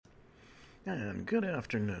And good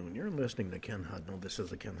afternoon. You're listening to Ken Hudnall. This is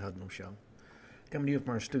the Ken Hudnall Show. Coming to you from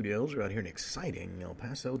our studios right here in exciting El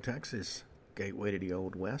Paso, Texas, gateway to the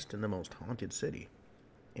Old West and the most haunted city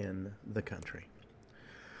in the country.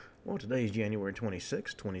 Well, today is January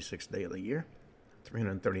 26th, 26th day of the year.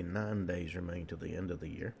 339 days remain to the end of the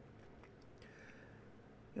year.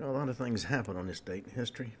 You know, a lot of things happen on this date in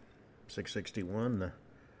history. 661, the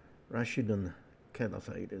Rashidun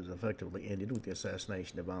Caliphate is effectively ended with the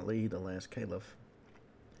assassination of Ali, the last caliph.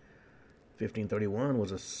 1531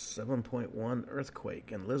 was a 7.1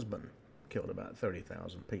 earthquake in Lisbon, killed about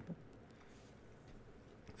 30,000 people.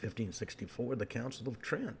 1564, the Council of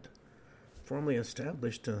Trent formally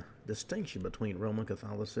established a distinction between Roman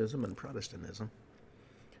Catholicism and Protestantism.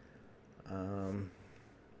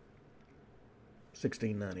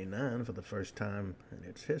 1699, for the first time in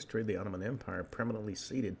its history, the Ottoman Empire permanently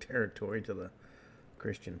ceded territory to the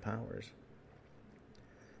Christian powers.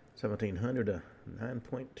 1700, a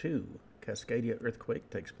 9.2 Cascadia earthquake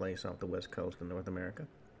takes place off the west coast of North America,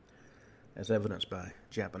 as evidenced by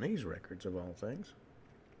Japanese records of all things.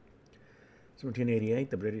 1788,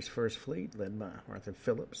 the British First Fleet, led by Arthur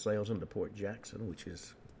Phillip, sails into Port Jackson, which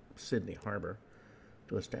is Sydney Harbour,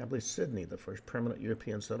 to establish Sydney, the first permanent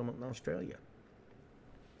European settlement in Australia.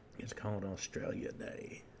 It's called Australia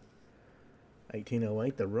Day.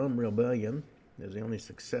 1808, the Rum Rebellion is the only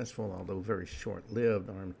successful, although very short-lived,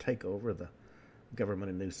 armed takeover of the government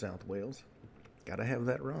in New South Wales. Gotta have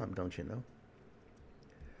that rum, don't you know?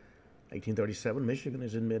 1837, Michigan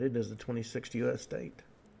is admitted as the 26th U.S. state.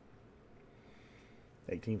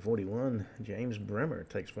 1841, James Bremer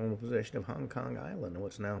takes formal possession of Hong Kong Island,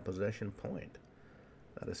 what's now Possession Point,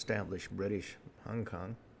 that established British Hong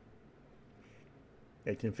Kong.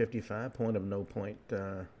 1855, Point of No Point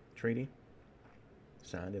Treaty,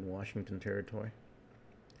 signed in Washington Territory.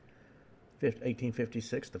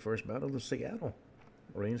 1856, the First Battle of Seattle.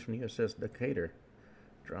 Marines from the USS Decatur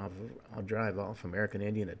drive off American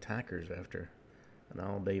Indian attackers after an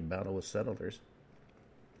all-day battle with settlers.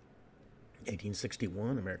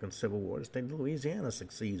 1861, American Civil War. The state of Louisiana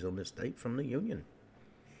succeeds on this date from the Union.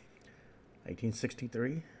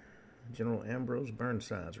 1863, General Ambrose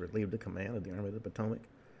Burnside relieved the command of the Army of the Potomac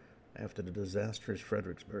after the disastrous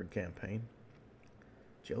Fredericksburg campaign.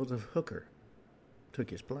 Joseph Hooker took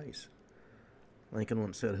his place. Lincoln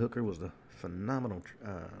once said Hooker was a phenomenal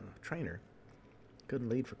trainer. Couldn't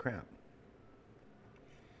lead for crap.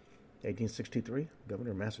 1863,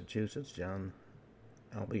 Governor of Massachusetts, John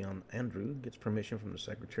Albion Andrew, gets permission from the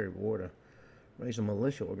Secretary of War to raise a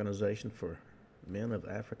militia organization for men of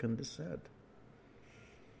African descent.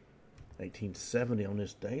 1870, on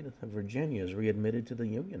this date, Virginia is readmitted to the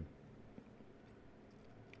Union.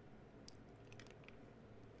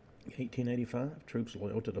 1885, troops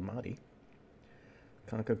loyal to the Mahdi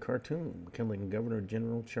conquer Khartoum, killing Governor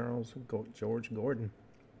General George Gordon.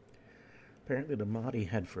 Apparently the Mahdi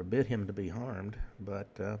had forbid him to be harmed,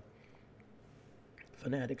 but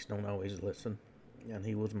fanatics don't always listen, and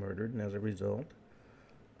he was murdered, and as a result,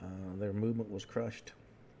 their movement was crushed.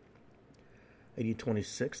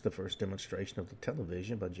 1826, the first demonstration of the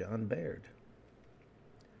television by John Baird.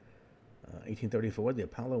 1834, the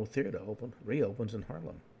Apollo Theater reopens in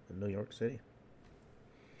Harlem, in New York City.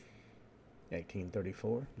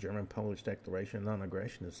 1834, German-Polish Declaration of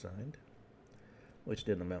Non-Aggression is signed, which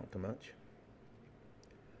didn't amount to much.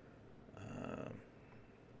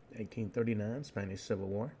 1839, Spanish Civil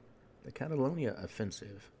War. The Catalonia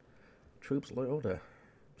Offensive. Troops loyal to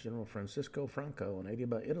General Francisco Franco and aided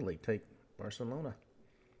by Italy take Barcelona.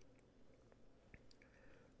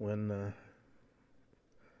 When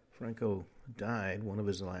Franco died, one of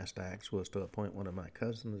his last acts was to appoint one of my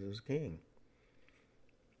cousins as king.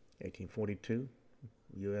 1842,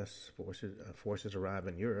 U.S. forces arrive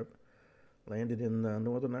in Europe, landed in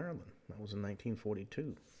Northern Ireland. That was in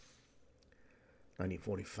 1942.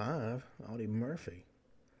 1945, Audie Murphy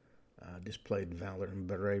displayed valor and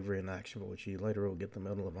bravery in action, for which he later will get the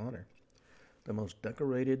Medal of Honor. The most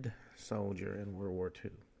decorated soldier in World War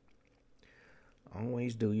II.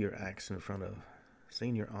 Always do your acts in front of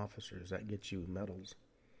senior officers. That gets you medals.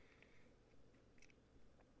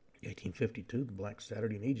 1852, the Black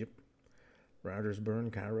Saturday in Egypt. Rioters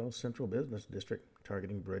burn Cairo's central business district,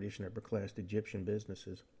 targeting British and upper-class Egyptian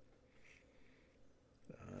businesses.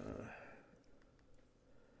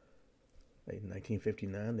 In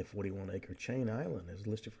 1959, the 41-acre Chain Island is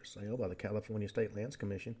listed for sale by the California State Lands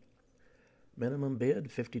Commission. Minimum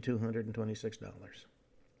bid, $5,226.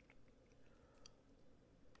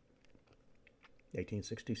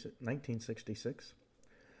 1966,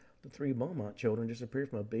 the three Beaumont children disappeared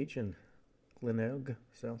from a beach in Glenelg,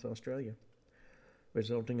 South Australia.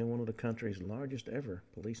 resulting in one of the country's largest ever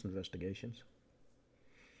police investigations.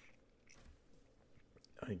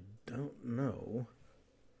 I don't know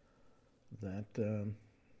that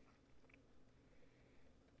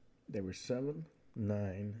they were 7,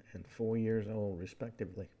 9, and 4 years old,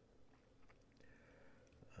 respectively.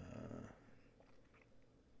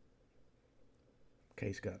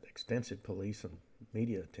 Case got extensive police and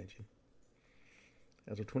media attention.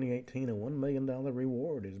 As of 2018, a $1 million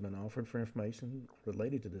reward has been offered for information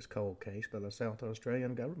related to this cold case by the South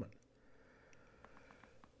Australian government.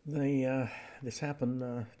 This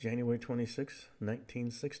happened January 26,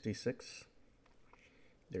 1966.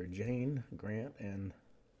 They're Jane Grant and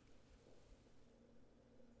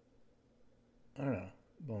Anna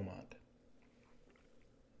Beaumont.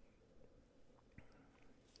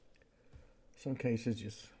 Some cases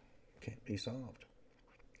just can't be solved.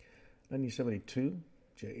 1972,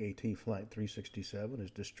 JAT Flight 367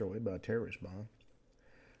 is destroyed by a terrorist bomb.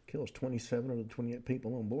 Kills 27 of the 28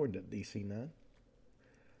 people on board that DC-9.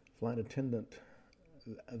 Flight attendant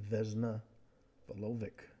Vesna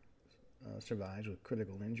Volovic survives with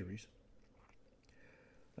critical injuries.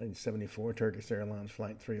 1974, Turkish Airlines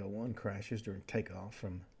Flight 301 crashes during takeoff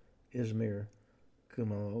from Izmir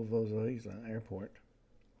Kumalovoza Airport,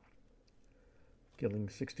 killing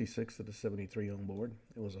 66 of the 73 on board.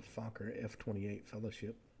 It was a Fokker F-28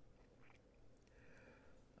 Fellowship.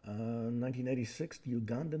 1986, the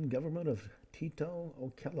Ugandan government of Tito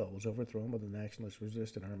Okello was overthrown by the Nationalist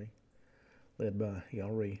Resistance Army, led by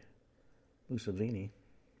Yoweri Museveni.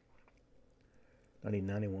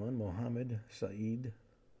 1991, Mohammed Said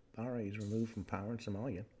Barre is removed from power in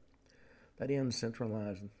Somalia. That ends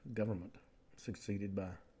centralized government, succeeded by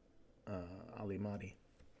Ali Mahdi.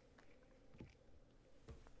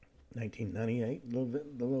 1998,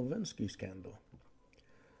 the Lewinsky scandal.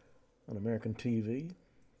 On American TV,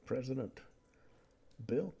 President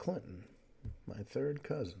Bill Clinton, my third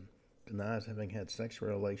cousin, denies having had sexual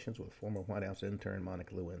relations with former White House intern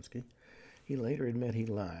Monica Lewinsky. He later admitted he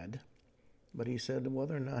lied, but he said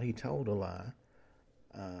whether or not he told a lie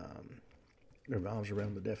revolves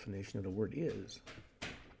around the definition of the word is.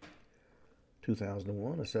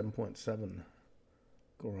 2001, a 7.7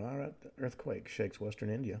 Gujarat earthquake shakes western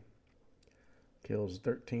India. Kills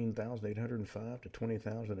 13,805 to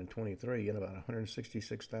 20,023, and about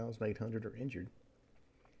 166,800 are injured.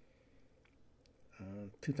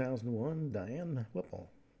 2001, Diane Whipple,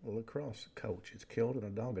 a lacrosse coach, is killed in a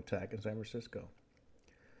dog attack in San Francisco,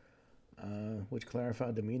 which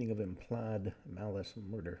clarified the meaning of implied malice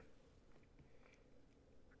murder.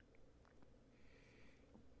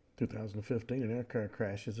 2015, an aircar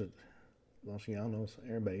crashes at Los Llanos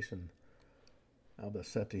Air Base in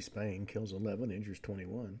Albacete, Spain, kills 11, injures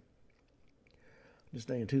 21. This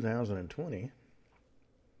day in 2020,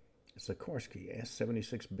 a Sikorsky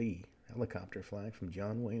S-76B helicopter flight from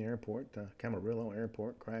John Wayne Airport to Camarillo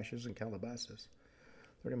Airport crashes in Calabasas,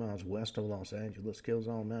 30 miles west of Los Angeles, kills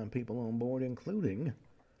all 9 people on board, including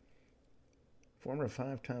former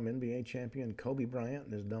 5-time NBA champion Kobe Bryant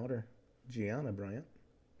and his daughter Gianna Bryant.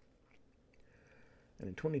 And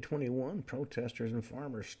in 2021, protesters and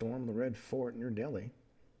farmers stormed the Red Fort near Delhi,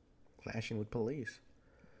 clashing with police.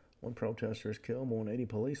 1 protester is killed, more than 80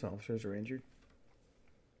 police officers are injured.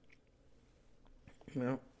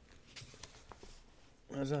 Well,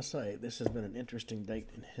 as I say, this has been an interesting date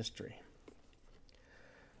in history.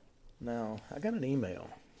 Now, I got an email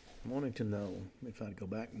wanting to know if I'd go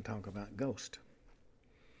back and talk about ghosts.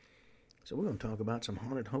 So we're going to talk about some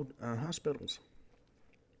haunted hospitals.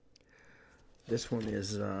 This one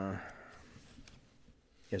is the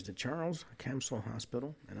Charles Camsell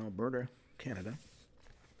Hospital in Alberta, Canada,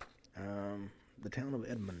 the town of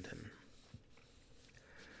Edmonton.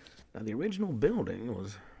 Now, the original building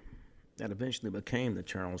that eventually became the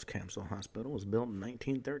Charles Camsell Hospital was built in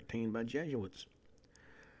 1913 by Jesuits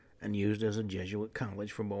and used as a Jesuit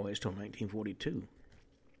college for boys till 1942.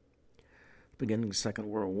 Beginning the Second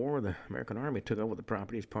World War, the American Army took over the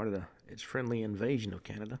property as part of its friendly invasion of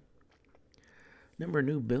Canada. A number of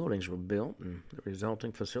new buildings were built, and the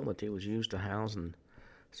resulting facility was used to house and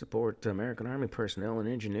support American Army personnel and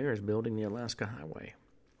engineers building the Alaska Highway.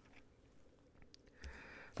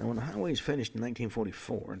 Now, when the highway was finished in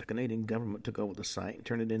 1944, the Canadian government took over the site and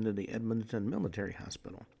turned it into the Edmonton Military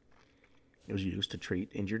Hospital. It was used to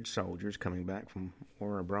treat injured soldiers coming back from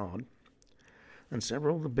war abroad, and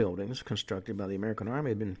several of the buildings constructed by the American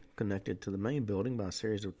Army had been connected to the main building by a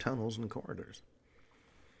series of tunnels and corridors.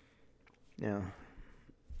 Now,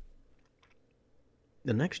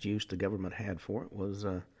 the next use the government had for it was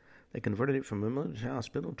They converted it from a military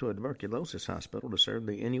hospital to a tuberculosis hospital to serve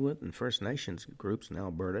the Inuit and First Nations groups in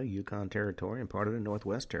Alberta, Yukon Territory, and part of the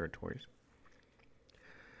Northwest Territories.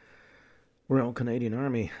 Royal Canadian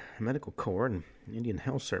Army Medical Corps and Indian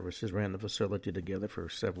Health Services ran the facility together for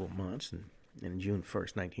several months, and on June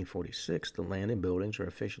 1st, 1946, the land and buildings were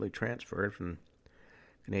officially transferred from the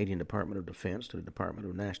Canadian Department of Defense to the Department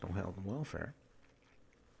of National Health and Welfare.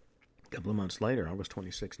 A couple of months later, August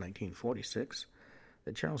 26, 1946,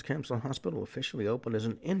 the Charles Camsell Hospital officially opened as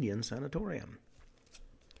an Indian sanatorium.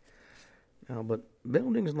 Now, but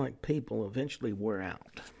buildings like people eventually wear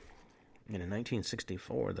out. And in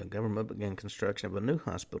 1964, the government began construction of a new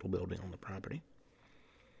hospital building on the property.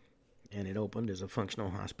 And it opened as a functional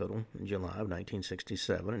hospital in July of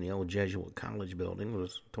 1967, and the old Jesuit College building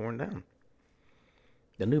was torn down.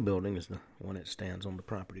 The new building is the one that stands on the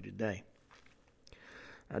property today.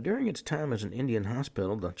 During its time as an Indian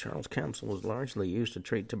hospital, the Charles Camsell was largely used to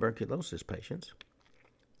treat tuberculosis patients.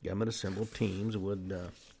 Government-assembled teams would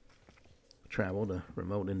travel to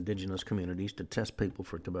remote indigenous communities to test people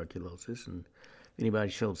for tuberculosis, and if anybody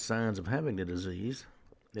showed signs of having the disease,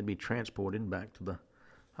 they'd be transported back to the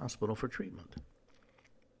hospital for treatment.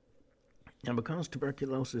 Now, because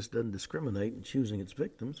tuberculosis doesn't discriminate in choosing its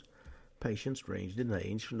victims, patients ranged in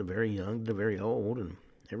age from the very young to the very old and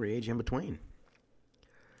every age in between.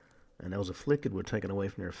 And those afflicted were taken away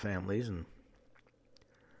from their families and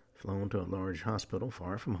flown to a large hospital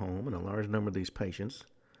far from home, and a large number of these patients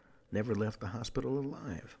never left the hospital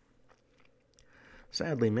alive.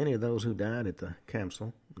 Sadly, many of those who died at the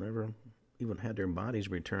Camsell never even had their bodies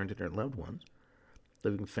returned to their loved ones,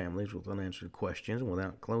 leaving families with unanswered questions and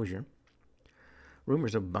without closure.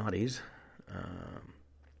 Rumors of bodies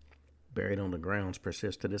buried on the grounds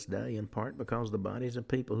persist to this day, in part because the bodies of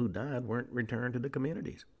people who died weren't returned to the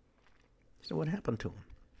communities. So what happened to them?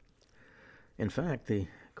 In fact, the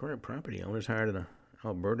current property owners hired an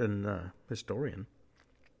Albertan historian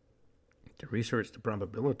to research the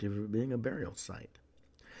probability of it being a burial site.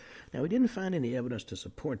 Now, we didn't find any evidence to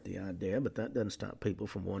support the idea, but that doesn't stop people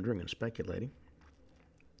from wondering and speculating.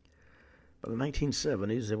 By the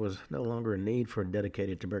 1970s, there was no longer a need for a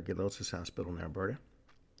dedicated tuberculosis hospital in Alberta.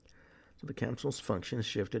 So the Camsell's function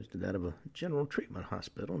shifted to that of a general treatment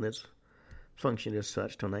hospital, and its functioned as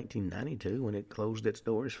such till 1992, when it closed its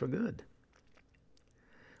doors for good.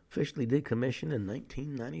 Officially decommissioned in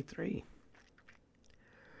 1993.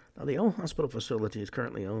 Now, the old hospital facility is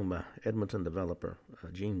currently owned by Edmonton developer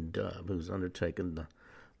Gene Dubb, who's undertaken the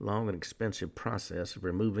long and expensive process of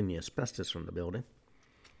removing the asbestos from the building,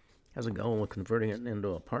 has a goal of converting it into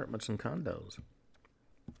apartments and condos.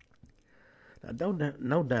 Now,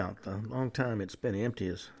 no doubt, the long time it's been empty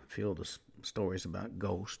has filled with stories about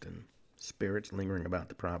ghosts and spirits lingering about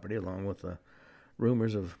the property, along with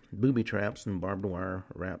rumors of booby traps and barbed wire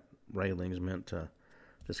wrap railings meant to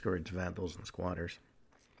discourage vandals and squatters.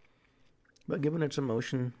 But given its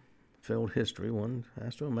emotion-filled history, one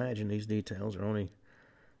has to imagine these details are only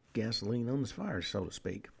gasoline on the fire, so to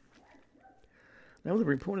speak. Now, the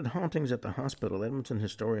reported hauntings at the hospital, Edmonton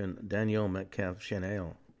historian Danielle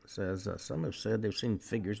Metcalf-Chanel says some have said they've seen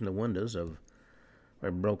figures in the windows or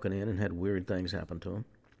broken in and had weird things happen to them.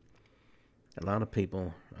 A lot of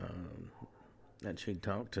people that she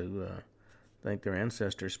talked to think their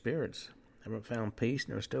ancestors' spirits haven't found peace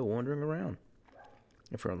and they're still wandering around.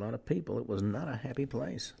 And for a lot of people, it was not a happy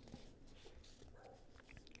place.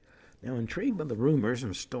 Now, intrigued by the rumors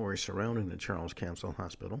and stories surrounding the Charles Camsell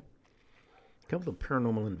Hospital, a couple of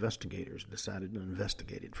paranormal investigators decided to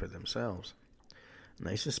investigate it for themselves. And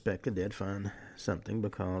they suspected they'd find something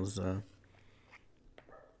because,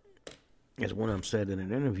 as one of them said in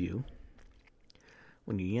an interview,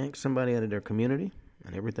 when you yank somebody out of their community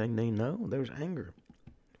and everything they know, there's anger,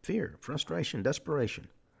 fear, frustration, desperation,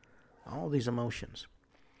 all these emotions.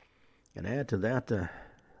 And add to that the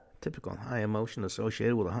typical high emotion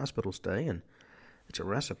associated with a hospital stay, and it's a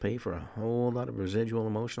recipe for a whole lot of residual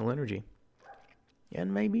emotional energy.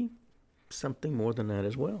 And maybe something more than that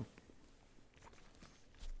as well.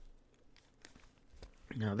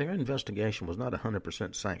 Now, their investigation was not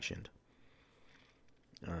 100% sanctioned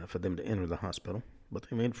for them to enter the hospital, but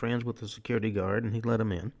they made friends with the security guard, and he let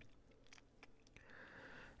them in.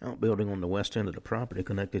 Outbuilding on the west end of the property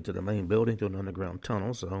connected to the main building to an underground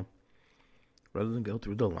tunnel, so rather than go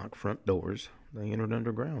through the locked front doors, they entered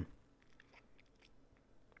underground.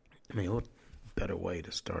 I mean, what better way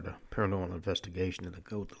to start a paranormal investigation than to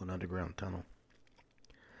go through an underground tunnel?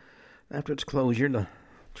 After its closure, the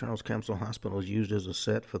Charles Camsell Hospital was used as a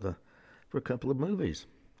set for a couple of movies.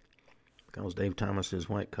 Because Dave Thomas's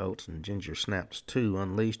White Coats and Ginger Snaps 2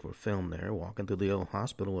 Unleashed were filmed there, walking through the old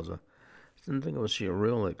hospital was a Didn't think it was a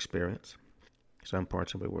real experience. Some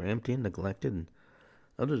parts of it were empty and neglected, and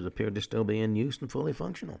others appeared to still be in use and fully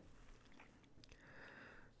functional.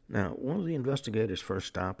 Now, one of the investigators' first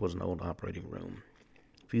stop was an old operating room.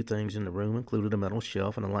 A few things in the room included a metal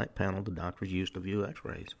shelf and a light panel the doctors used to view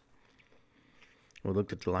x-rays. We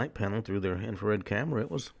looked at the light panel through their infrared camera.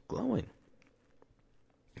 It was glowing.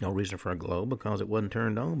 No reason for a glow because it wasn't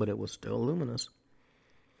turned on, but it was still luminous.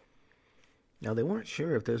 Now, they weren't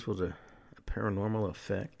sure if this was a paranormal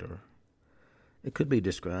effect or it could be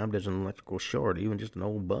described as an electrical short, even just an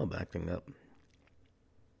old bulb acting up.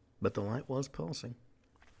 But the light was pulsing.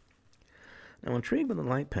 Now, intrigued by the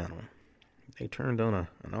light panel, they turned on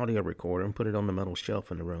an audio recorder and put it on the metal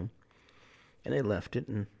shelf in the room. And they left it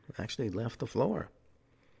and actually left the floor.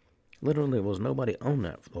 Literally, there was nobody on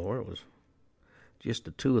that floor. It was just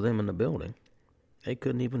the two of them in the building. They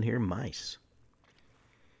couldn't even hear mice.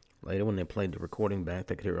 Later, when they played the recording back,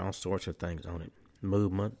 they could hear all sorts of things on it.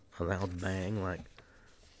 Movement, a loud bang, like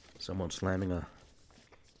someone slamming a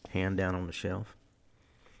hand down on the shelf.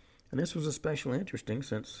 And this was especially interesting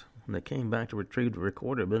since when they came back to retrieve the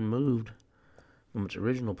recorder, it had been moved from its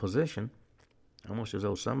original position, almost as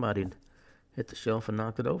though somebody had hit the shelf and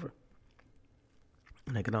knocked it over.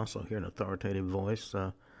 And they could also hear an authoritative voice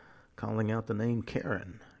calling out the name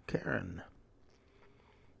Karen. Karen.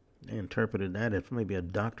 They interpreted that as maybe a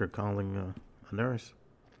doctor calling a nurse.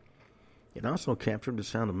 It also captured the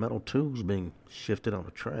sound of metal tools being shifted on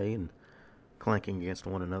a tray and clanking against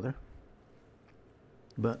one another.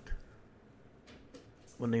 But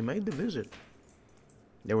when they made the visit,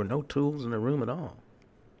 there were no tools in the room at all.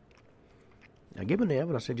 Now, given the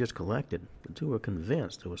evidence they just collected, the two were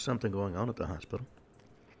convinced there was something going on at the hospital.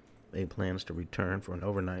 They had plans to return for an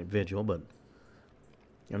overnight vigil, but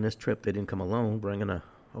on this trip they didn't come alone, bringing a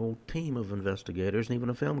whole team of investigators and even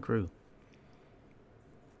a film crew.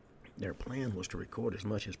 Their plan was to record as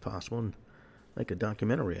much as possible and make a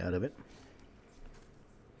documentary out of it.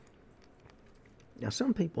 Now,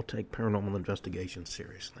 some people take paranormal investigations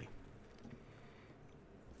seriously.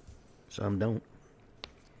 Some don't.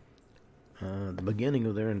 The beginning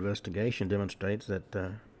of their investigation demonstrates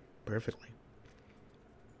that perfectly.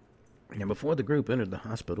 Now, before the group entered the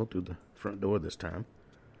hospital through the front door this time,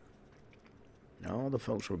 all the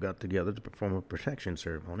folks were got together to perform a protection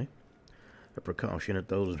ceremony, a precaution that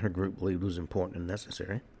those in her group believed was important and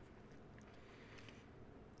necessary.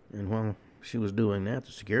 And while she was doing that,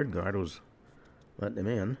 the security guard was letting them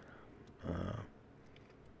in.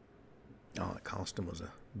 All it cost them was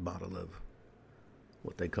a bottle of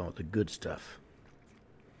what they call the good stuff.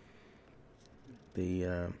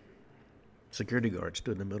 The security guard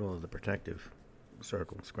stood in the middle of the protective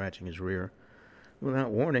circle, scratching his rear. Without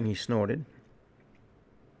warning, he snorted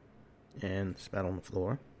and spat on the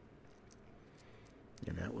floor.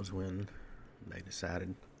 And that was when they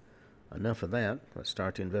decided, enough of that, let's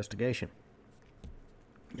start the investigation.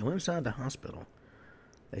 Now, inside the hospital,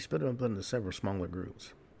 they split up into several smaller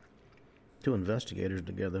groups. Two investigators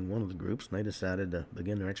together in one of the groups, and they decided to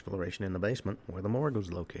begin their exploration in the basement where the morgue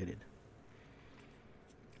was located.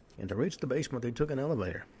 And to reach the basement, they took an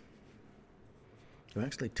elevator. There were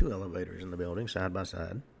actually two elevators in the building, side by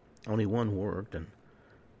side. Only one worked, and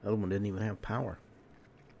the other one didn't even have power.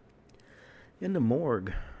 In the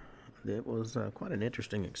morgue, it was quite an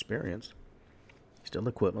interesting experience. Still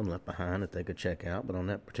equipment left behind that they could check out, but on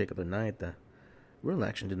that particular night, the real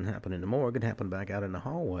action didn't happen in the morgue. It happened back out in the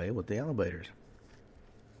hallway with the elevators.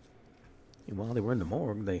 And while they were in the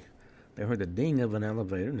morgue, they heard the ding of an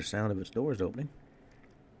elevator and the sound of its doors opening.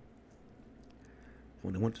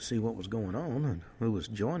 When they went to see what was going on and who was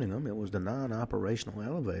joining them, it was the non-operational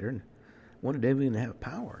elevator, and one didn't even have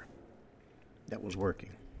power that was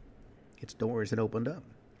working. Its doors had opened up.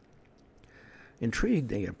 Intrigued,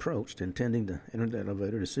 they approached, intending to enter the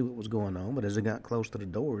elevator to see what was going on, but as they got close to the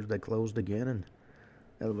doors, they closed again, and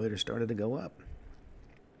the elevator started to go up.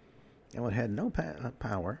 Now, it had no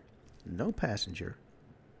power, no passenger,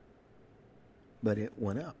 but it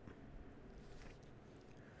went up.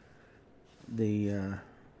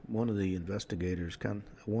 One of the investigators kind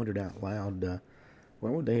of wondered out loud,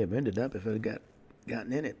 where would they have ended up if it had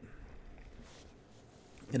gotten in it?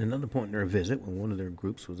 At another point in their visit, when one of their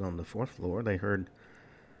groups was on the fourth floor, they heard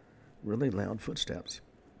really loud footsteps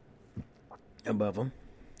above them.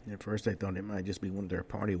 At first, they thought it might just be one of their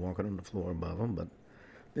party walking on the floor above them, but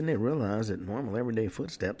then they realized that normal, everyday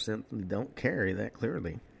footsteps simply don't carry that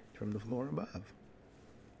clearly from the floor above.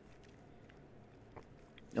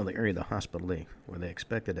 Now, the area of the hospital where they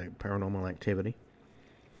expected a paranormal activity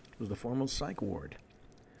was the foremost psych ward.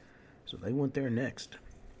 So they went there next.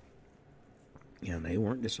 And they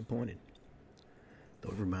weren't disappointed.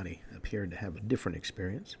 though everybody appeared to have a different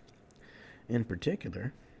experience. In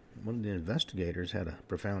particular, one of the investigators had a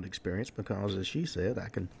profound experience because, as she said, I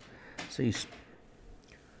can see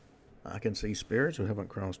spirits who haven't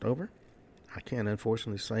crossed over. I can't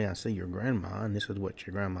unfortunately say I see your grandma, and this is what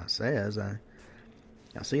your grandma says. I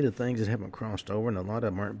see the things that haven't crossed over, and a lot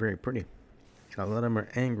of them aren't very pretty. A lot of them are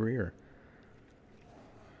angry, or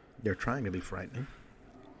they're trying to be frightening.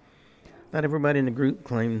 Not everybody in the group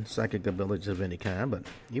claimed psychic abilities of any kind, but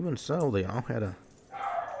even so, they all had a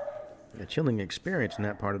chilling experience in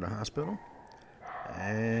that part of the hospital.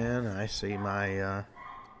 And I see my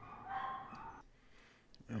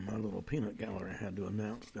little peanut gallery had to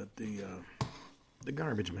announce that the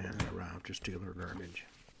garbage man had arrived to steal her garbage.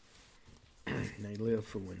 They live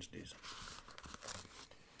for Wednesdays.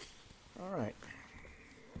 All right.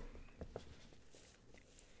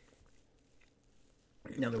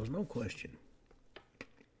 Now, there was no question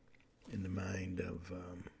in the mind of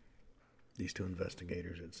these two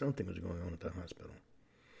investigators that something was going on at the hospital.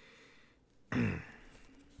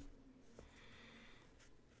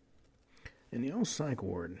 In the old psych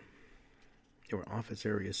ward, there were office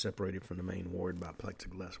areas separated from the main ward by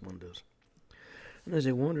plexiglass windows. And as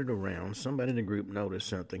they wandered around, somebody in the group noticed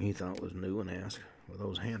something he thought was new and asked, were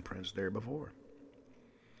those handprints there before?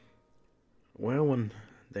 Well, when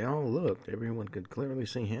they all looked, everyone could clearly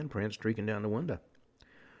see handprints streaking down the window.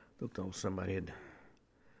 Looked like somebody had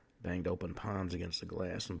banged open palms against the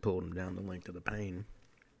glass and pulled them down the length of the pane.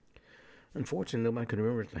 Unfortunately, nobody could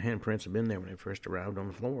remember if the handprints had been there when they first arrived on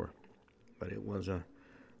the floor. But it was a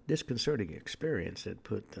disconcerting experience that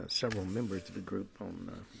put several members of the group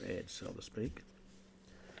on edge, so to speak.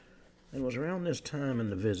 It was around this time in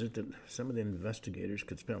the visit that some of the investigators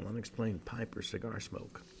could smell unexplained pipe or cigar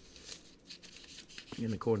smoke.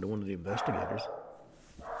 And according to one of the investigators,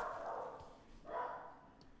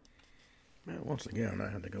 well, once again, I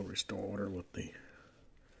had to go restore order with the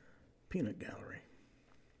peanut gallery.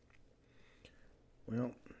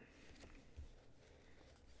 Well,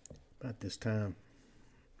 about this time,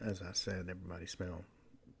 as I said, everybody smelled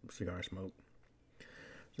cigar smoke.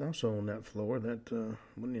 It's also on that floor that one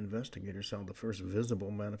of the investigators saw the first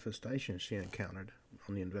visible manifestation she encountered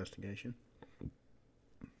on the investigation.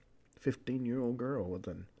 15-year-old girl with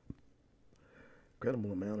an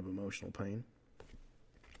incredible amount of emotional pain.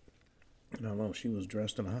 And although she was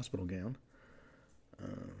dressed in a hospital gown,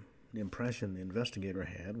 the impression the investigator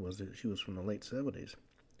had was that she was from the late 70s.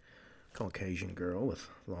 Caucasian girl with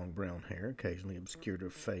long brown hair occasionally obscured her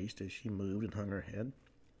face as she moved and hung her head.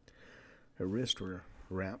 Her wrists were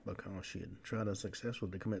wrapped because she had tried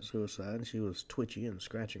unsuccessfully to commit suicide, and she was twitchy and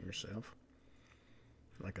scratching herself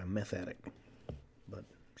like a meth addict. But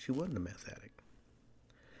she wasn't a meth addict.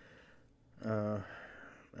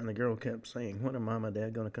 And the girl kept saying, when are Mom and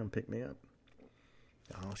Dad going to come pick me up?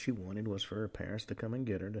 All she wanted was for her parents to come and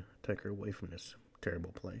get her, to take her away from this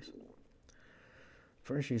terrible place.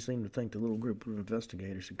 First, she seemed to think the little group of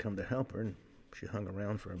investigators had come to help her, and she hung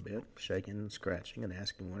around for a bit, shaking and scratching and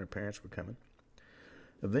asking when her parents were coming.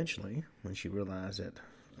 Eventually, when she realized that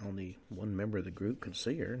only one member of the group could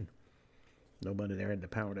see her, and nobody there had the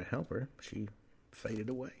power to help her, she faded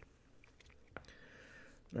away.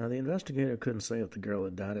 Now, the investigator couldn't say if the girl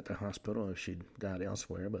had died at the hospital or if she'd died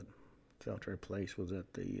elsewhere, but felt her place was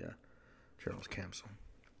at the Charles Capsule.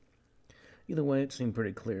 Either way, it seemed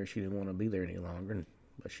pretty clear she didn't want to be there any longer,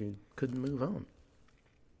 but she couldn't move on.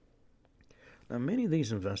 Now, many of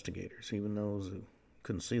these investigators, even those who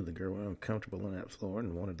couldn't see the girl, were uncomfortable on that floor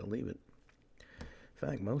and wanted to leave it. In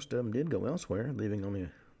fact, most of them did go elsewhere, leaving only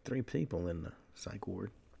 3 people in the psych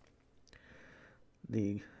ward.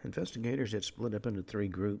 The investigators had split up into 3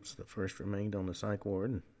 groups. The first remained on the psych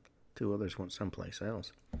ward, and 2 others went someplace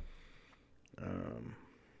else.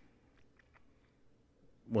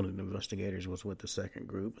 One of the investigators was with the second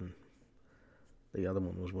group, and the other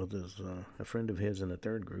one was with a friend of his in the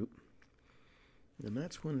third group. And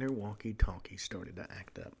that's when their walkie-talkies started to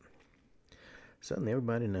act up. Suddenly,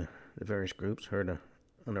 everybody in the various groups heard an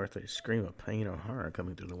unearthly scream of pain or horror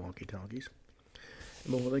coming through the walkie-talkies.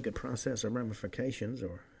 And before they could process the ramifications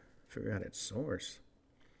or figure out its source,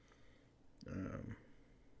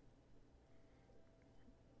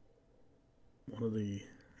 one of the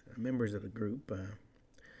members of the group,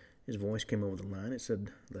 his voice came over the line. It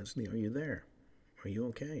said, "Leslie, are you there? Are you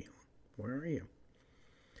okay? Where are you?"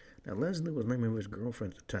 Now, Leslie was the name of his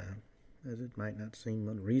girlfriend at the time. As it might not seem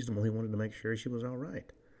unreasonable, he wanted to make sure she was all right.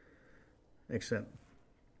 Except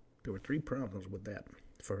there were 3 problems with that.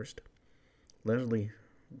 First, Leslie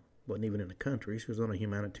wasn't even in the country. She was on a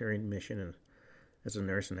humanitarian mission as a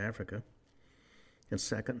nurse in Africa. And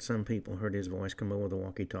second, some people heard his voice come over the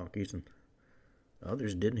walkie-talkies and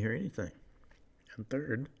Others didn't hear anything. And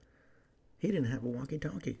third, he didn't have a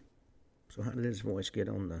walkie-talkie. So how did his voice get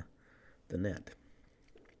on the net?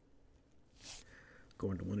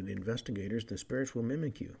 According to one of the investigators, the spirits will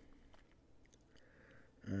mimic you.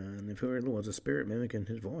 And if there was a spirit mimicking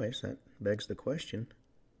his voice, that begs the question,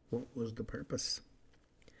 what was the purpose?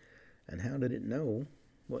 And how did it know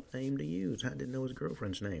what name to use? How did it know his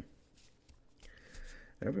girlfriend's name?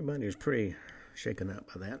 Everybody was pretty shaken up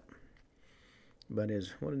by that. But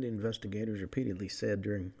as one of the investigators repeatedly said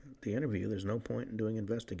during the interview, there's no point in doing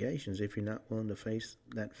investigations if you're not willing to face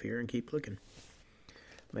that fear and keep looking.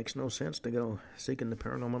 Makes no sense to go seeking the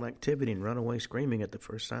paranormal activity and run away screaming at the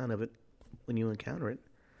first sign of it when you encounter it.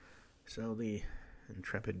 So the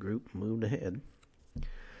intrepid group moved ahead.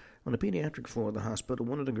 On the pediatric floor of the hospital,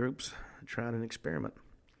 one of the groups tried an experiment.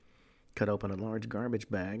 Cut open a large garbage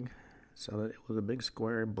bag so that it was a big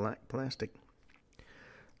square of black plastic.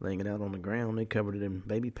 Laying it out on the ground, they covered it in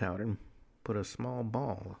baby powder and put a small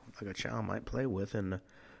ball, like a child might play with, in the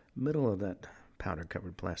middle of that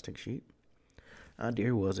powder-covered plastic sheet.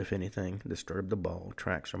 Idea was, if anything disturbed the ball,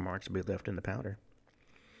 tracks or marks would be left in the powder.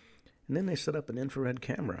 And then they set up an infrared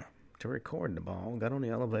camera to record the ball, got on the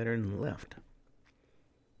elevator, and left.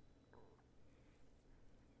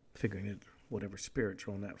 Figuring that whatever spirits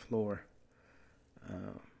were on that floor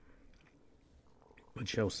would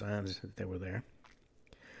show signs that they were there.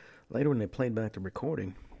 Later, when they played back the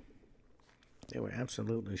recording, they were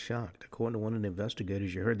absolutely shocked. According to one of the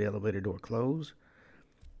investigators, you heard the elevator door close,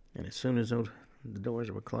 and as soon as the doors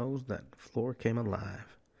were closed, that floor came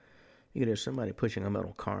alive. You could hear somebody pushing a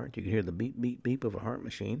metal cart. You could hear the beep, beep, beep of a heart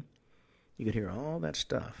machine. You could hear all that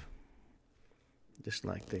stuff, just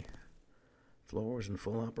like the floor was in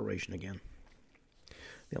full operation again.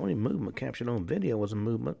 The only movement captured on video was a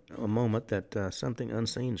moment that something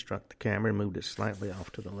unseen struck the camera and moved it slightly off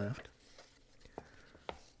to the left.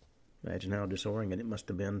 Imagine how disorienting it must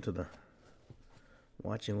have been to the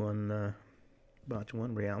watching one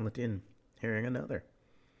reality and hearing another.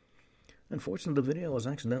 Unfortunately, the video was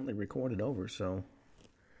accidentally recorded over, so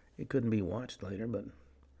it couldn't be watched later, but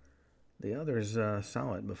the others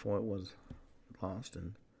saw it before it was lost,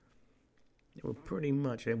 and they were pretty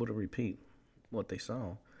much able to repeat what they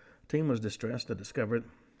saw. The team was distressed to discover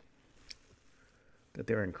that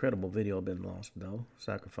their incredible video had been lost, though,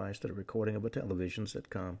 sacrificed to the recording of a television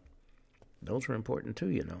sitcom. Those were important too,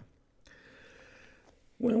 you know.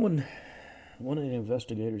 Well, when one of the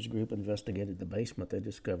investigators' group investigated the basement, they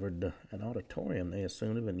discovered an auditorium they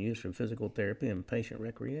assumed had been used for physical therapy and patient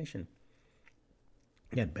recreation.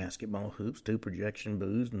 It had basketball hoops, 2 projection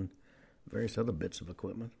booths, and various other bits of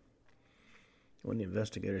equipment. When the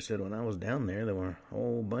investigator said, when I was down there were a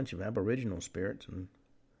whole bunch of aboriginal spirits, and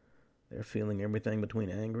they're feeling everything between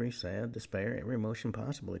angry, sad, despair, every emotion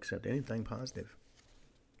possible except anything positive.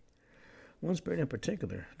 One spirit in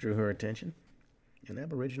particular drew her attention, an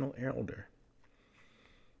aboriginal elder.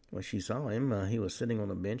 When she saw him, he was sitting on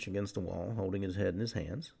a bench against the wall, holding his head in his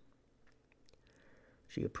hands.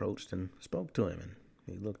 She approached and spoke to him,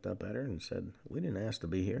 and he looked up at her and said, we didn't ask to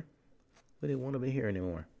be here. We didn't want to be here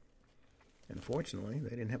anymore. Unfortunately, they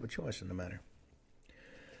didn't have a choice in the matter.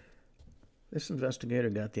 This investigator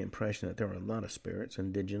got the impression that there were a lot of spirits,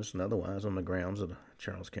 indigenous and otherwise, on the grounds of the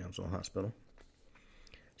Charles Council Hospital.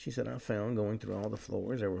 She said, I found, going through all the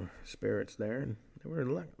floors, there were spirits there, and they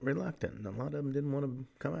were reluctant, and a lot of them didn't want to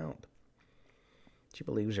come out. She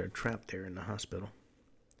believes they're trapped there in the hospital.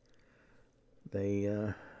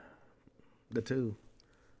 The 2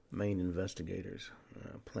 main investigators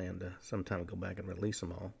plan to sometime go back and release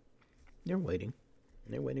them all. They're waiting.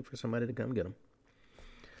 They're waiting for somebody to come get them.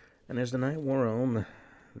 And as the night wore on,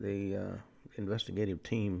 the investigative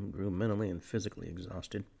team grew mentally and physically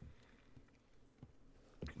exhausted.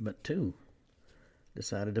 But 2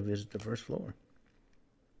 decided to visit the first floor.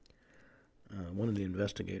 One of the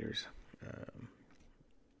investigators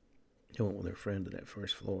who went with her friend to that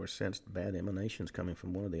first floor sensed bad emanations coming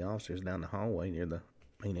from one of the officers down the hallway near the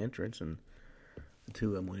main entrance, and the 2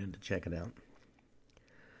 of them went in to check it out.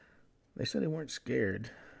 They said they weren't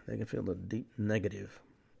scared. They could feel the deep negative.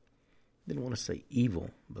 Didn't want to say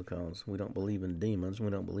evil, because we don't believe in demons.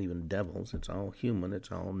 We don't believe in devils. It's all human.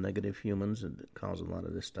 It's all negative humans that cause a lot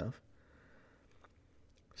of this stuff.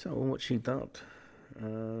 So what she thought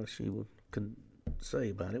she could say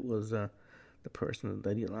about it was the person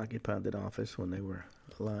that had occupied that office when they were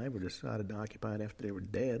alive or decided to occupy it after they were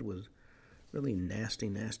dead was a really nasty,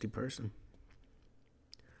 nasty person.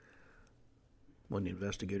 One of the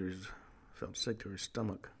investigators felt sick to her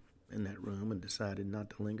stomach in that room and decided not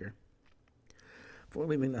to linger. Before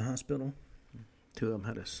leaving the hospital, 2 of them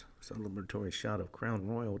had a celebratory shot of Crown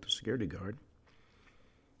Royal with the security guard.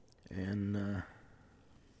 And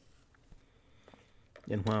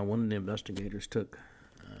while one of the investigators took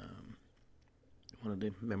one of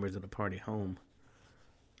the members of the party home,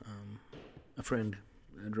 a friend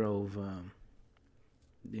drove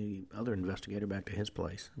the other investigator back to his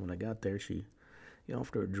place. When they got there, he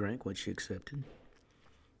offered her a drink, which she accepted.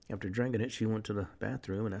 After drinking it, she went to the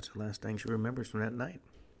bathroom, and that's the last thing she remembers from that night.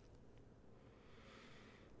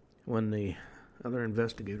 When the other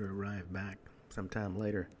investigator arrived back sometime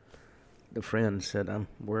later, the friend said, "I'm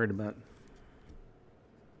worried about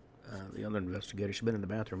the other investigator. She's been in the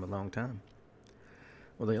bathroom a long time."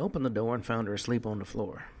 Well, they opened the door and found her asleep on the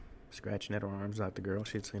floor, scratching at her arms like the girl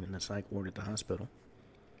she'd seen in the psych ward at the hospital.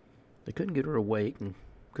 They couldn't get her awake and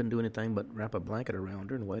couldn't do anything but wrap a blanket around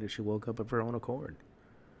her and wait till she woke up of her own accord.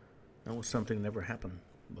 That was something that never happened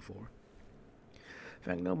before. In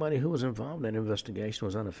fact, nobody who was involved in that investigation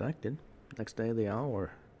was unaffected. Next day, they all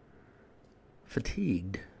were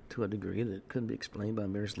fatigued to a degree that couldn't be explained by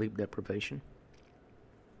mere sleep deprivation.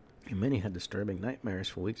 And many had disturbing nightmares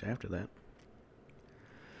for weeks after that.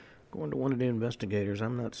 According to one of the investigators,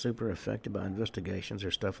 "I'm not super affected by investigations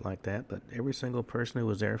or stuff like that, but every single person who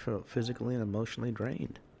was there felt physically and emotionally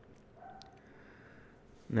drained."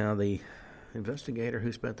 Now, the investigator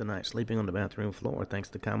who spent the night sleeping on the bathroom floor thinks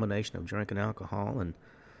the combination of drinking alcohol and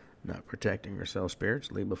not protecting herself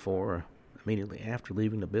spiritually before or immediately after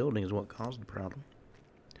leaving the building is what caused the problem.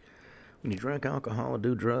 When you drink alcohol or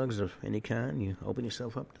do drugs of any kind, you open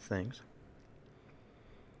yourself up to things.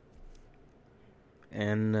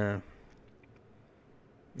 And,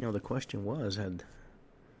 the question was, had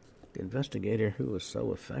the investigator who was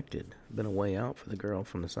so affected been a way out for the girl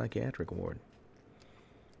from the psychiatric ward?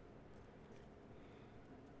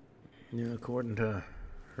 According to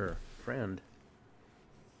her friend,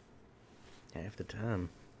 half the time,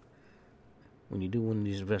 when you do one of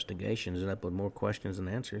these investigations, you end up with more questions than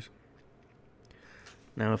answers.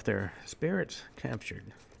 Now, if their spirits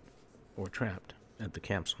captured or trapped at the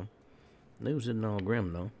capsule, news isn't all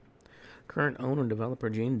grim, though. Current owner and developer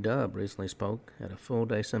Gene Dubb recently spoke at a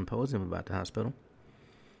full-day symposium about the hospital,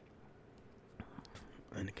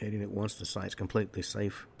 indicating that once the site's completely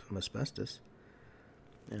safe from asbestos,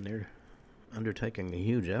 and they're undertaking a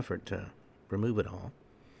huge effort to remove it all,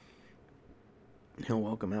 he'll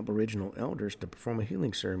welcome Aboriginal elders to perform a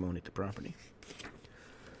healing ceremony at the property.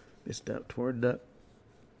 This step toward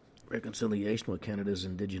reconciliation with Canada's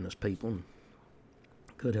Indigenous people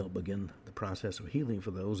could help begin the process of healing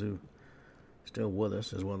for those who are still with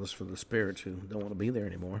us, as well as for the spirits who don't want to be there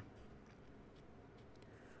anymore.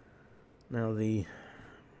 Now, in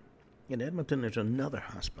Edmonton, there's another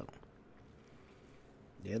hospital,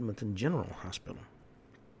 the Edmonton General Hospital.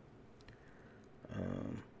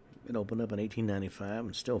 It opened up in 1895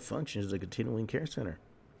 and still functions as a continuing care center.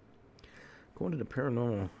 According to the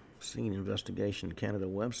Paranormal Scene Investigation Canada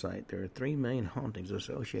website, there are 3 main hauntings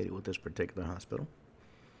associated with this particular hospital.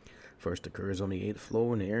 First occurs on the 8th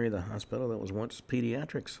floor in the area of the hospital that was once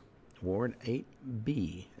pediatrics, Ward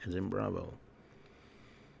 8B, as in Bravo.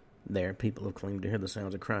 There, people have claimed to hear the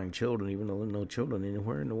sounds of crying children, even though there are no children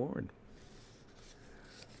anywhere in the ward.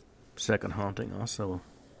 Second haunting also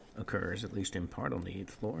occurs, at least in part, on the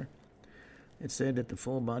 8th floor. It's said that the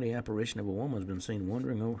full-body apparition of a woman has been seen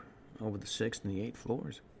wandering over the 6th and the 8th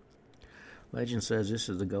floors. Legend says this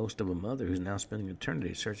is the ghost of a mother who's now spending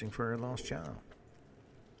eternity searching for her lost child.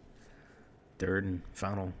 Third and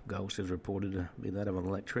final ghost is reported to be that of an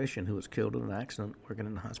electrician who was killed in an accident working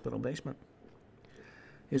in the hospital basement.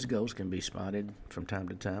 His ghost can be spotted from time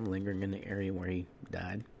to time lingering in the area where he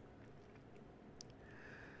died.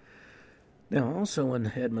 Now, also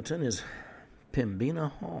in Edmonton is Pembina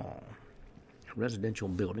Hall, a residential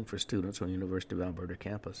building for students on the University of Alberta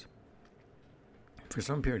campus. For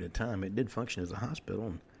some period of time, it did function as a hospital,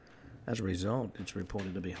 and as a result, it's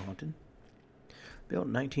reported to be haunted. Built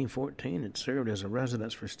in 1914, it served as a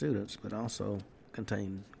residence for students, but also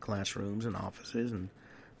contained classrooms and offices and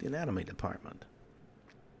the anatomy department.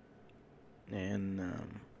 And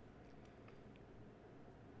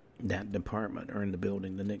that department earned the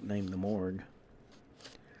building the nickname the morgue.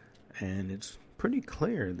 And it's pretty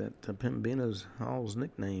clear that Pembina Hall's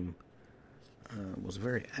nickname was a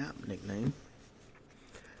very apt nickname.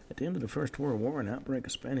 At the end of the First World War, an outbreak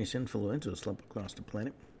of Spanish influenza swept across the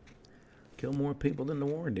planet. Killed more people than the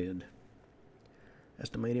war did.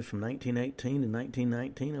 Estimated from 1918 to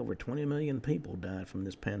 1919, over 20 million people died from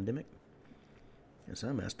this pandemic. And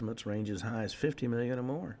some estimates range as high as 50 million or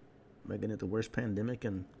more, making it the worst pandemic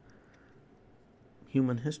in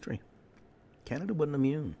human history. Canada wasn't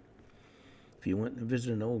immune. If you went and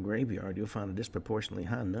visited an old graveyard, you'll find a disproportionately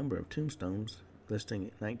high number of tombstones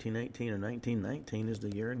listing 1918 or 1919 as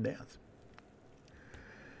the year of death.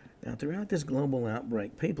 Now, throughout this global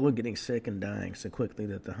outbreak, people are getting sick and dying so quickly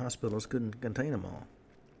that the hospitals couldn't contain them all,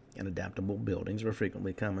 and adaptable buildings were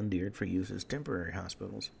frequently commandeered for use as temporary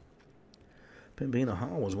hospitals. Pembina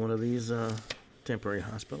Hall was one of these temporary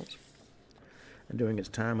hospitals, and during its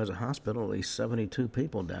time as a hospital, at least 72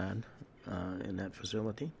 people died in that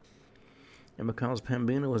facility. And because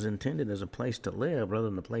Pembina was intended as a place to live rather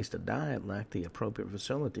than a place to die, it lacked the appropriate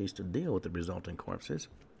facilities to deal with the resulting corpses.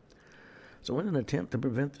 So in an attempt to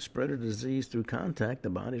prevent the spread of disease through contact, the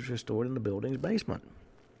bodies were stored in the building's basement.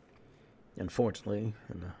 Unfortunately,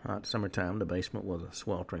 in the hot summertime, the basement was a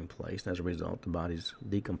sweltering place, and as a result, the bodies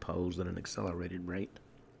decomposed at an accelerated rate.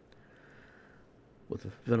 With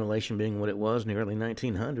the ventilation being what it was in the early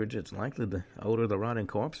 1900s, it's likely the odor of the rotting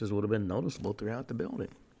corpses would have been noticeable throughout the building.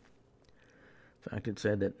 In fact, it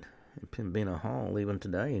said that in Pembina Hall, even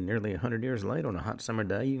today, nearly 100 years later, on a hot summer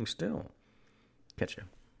day, you can still catch a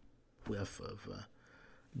whiff of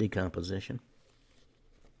decomposition.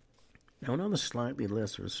 Now, another slightly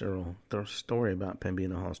less visceral story about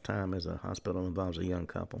Pembina Hall's time as a hospital involves a young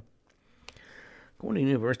couple. According to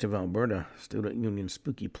the University of Alberta Student Union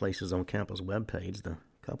Spooky Places on Campus webpage, the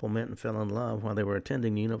couple met and fell in love while they were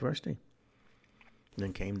attending the university.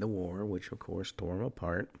 Then came the war, which of course tore them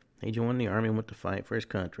apart. He joined the army and went to fight for his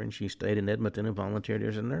country, and she stayed in Edmonton and volunteered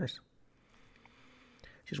as a nurse.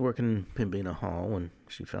 She was working in Pembina Hall when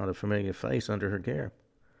she found a familiar face under her care.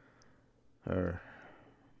 Her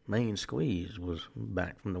main squeeze was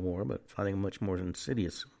back from the war, but fighting a much more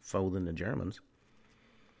insidious foe than the Germans.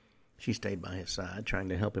 She stayed by his side, trying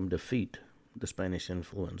to help him defeat the Spanish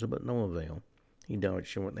influenza, but no avail. He died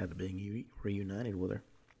shortly after being reunited with her.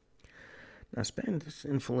 Now, Spanish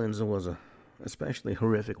influenza was a especially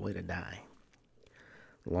horrific way to die.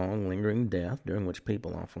 Long, lingering death, during which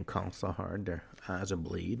people often cough so hard their eyes will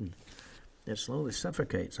bleed, and it slowly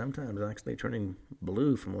suffocates, sometimes actually turning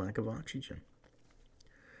blue from lack of oxygen.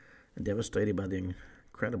 And devastated by the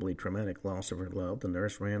incredibly traumatic loss of her love, the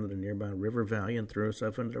nurse ran to the nearby river valley and threw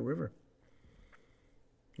herself into the river.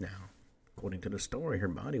 Now, according to the story, her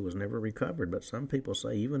body was never recovered, but some people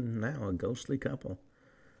say even now a ghostly couple,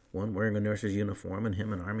 one wearing a nurse's uniform and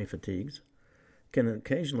him in army fatigues, can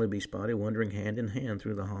occasionally be spotted wandering hand in hand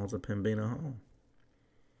through the halls of Pembina Hall.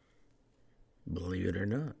 Believe it or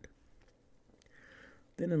not.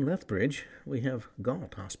 Then in Lethbridge, we have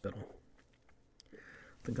Galt Hospital.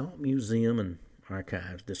 The Galt Museum and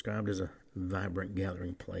Archives, described as a vibrant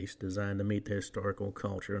gathering place designed to meet the historical,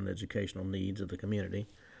 culture, and educational needs of the community,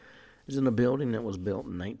 is in a building that was built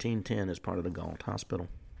in 1910 as part of the Galt Hospital.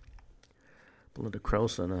 Belinda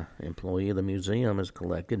Crowson, an employee of the museum, has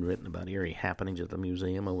collected and written about eerie happenings at the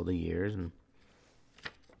museum over the years and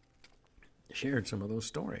shared some of those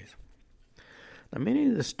stories. Now, many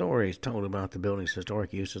of the stories told about the building's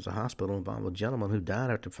historic use as a hospital involve a gentleman who died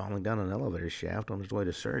after falling down an elevator shaft on his way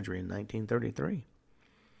to surgery in 1933.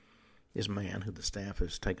 This man, who the staff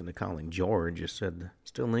has taken to calling George, is said to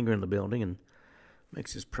still linger in the building and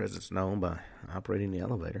makes his presence known by operating the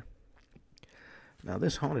elevator. Now,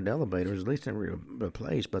 this haunted elevator was at least never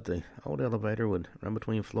replaced, but the old elevator would run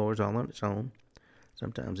between floors all on its own,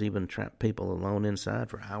 sometimes even trap people alone inside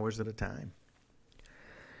for hours at a time.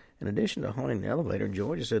 In addition to haunting the elevator,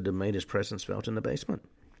 George is said to have made his presence felt in the basement.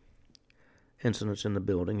 Incidents in the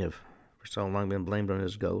building have for so long been blamed on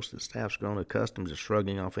his ghost that staff's grown accustomed to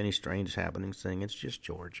shrugging off any strange happenings, saying it's just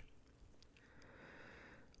George.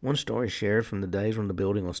 One story shared from the days when the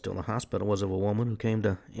building was still a hospital was of a woman who came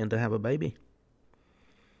in to have a baby.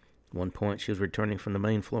 At one point, she was returning from the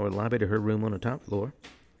main floor lobby to her room on the top floor.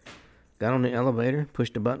 Got on the elevator,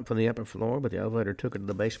 pushed a button for the upper floor, but the elevator took her to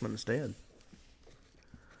the basement instead.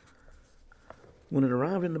 When it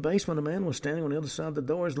arrived in the basement, a man was standing on the other side of the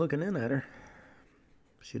doors looking in at her.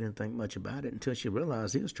 She didn't think much about it until she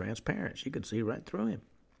realized he was transparent. She could see right through him.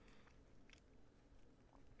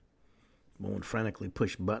 The woman frantically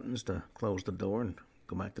pushed buttons to close the door and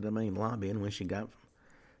go back to the main lobby, and when she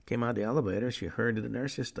came out of the elevator, she hurried to the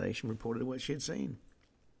nurse's station and reported what she had seen.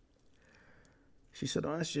 She said,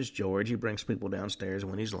 "Oh, that's just George. He brings people downstairs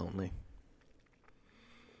when he's lonely."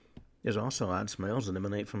 There's also odd smells that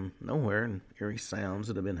emanate from nowhere and eerie sounds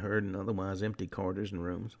that have been heard in otherwise empty corridors and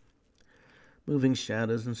rooms. Moving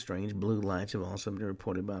shadows and strange blue lights have also been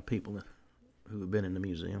reported by people who have been in the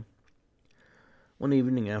museum. One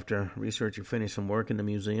evening, after a researcher finished some work in the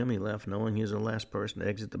museum, he left knowing he was the last person to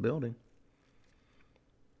exit the building.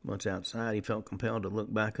 Once outside, he felt compelled to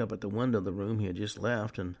look back up at the window of the room he had just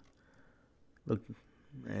left, and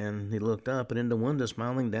he looked up, and in the window,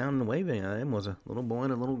 smiling down and waving at him, was a little boy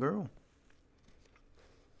and a little girl.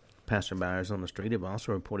 passerbyers on the street have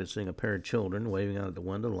also reported seeing a pair of children waving out of the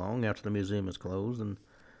window long after the museum is closed and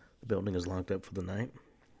the building is locked up for the night.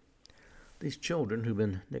 These children, who've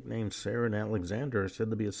been nicknamed Sarah and Alexander, are said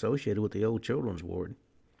to be associated with the old children's ward,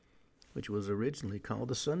 which was originally called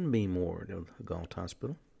the Sunbeam Ward of the Galt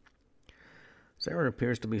Hospital. Sarah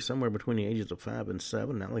appears to be somewhere between the ages of 5 and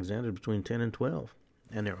 7, and Alexander between 10 and 12,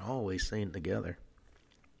 and they're always seen together.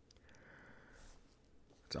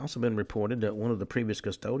 It's also been reported that one of the previous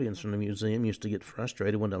custodians from the museum used to get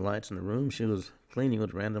frustrated when the lights in the room she was cleaning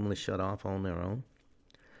would randomly shut off on their own.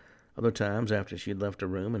 Other times, after she'd left the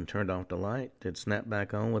room and turned off the light, they'd snap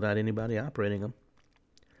back on without anybody operating them.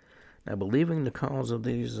 Now, believing the cause of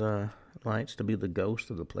these lights to be the ghost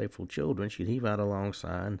of the playful children, she'd heave out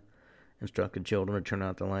alongside and instructed children to turn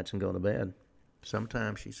out the lights and go to bed.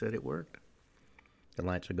 Sometimes she said it worked. The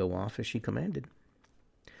lights would go off as she commanded.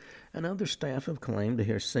 And other staff have claimed to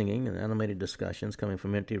hear singing and animated discussions coming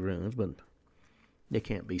from empty rooms, but they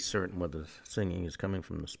can't be certain whether the singing is coming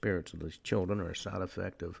from the spirits of these children or a side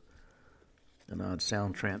effect of an odd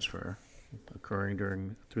sound transfer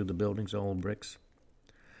occurring through the building's old bricks.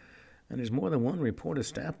 And there's more than one report of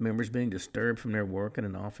staff members being disturbed from their work in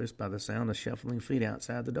an office by the sound of shuffling feet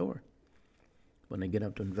outside the door. When they get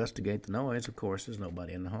up to investigate the noise, of course, there's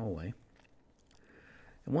nobody in the hallway.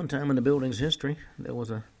 At one time in the building's history, there was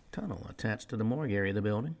a tunnel attached to the morgue area of the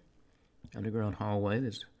building. Underground hallway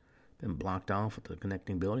that's been blocked off with the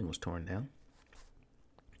connecting building was torn down.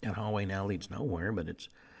 That hallway now leads nowhere, but it's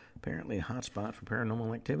apparently a hot spot for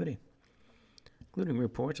paranormal activity, including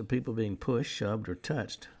reports of people being pushed, shoved, or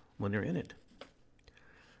touched when they're in it.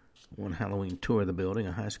 One Halloween tour of the building,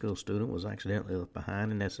 a high school student was accidentally left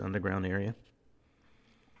behind in this underground area.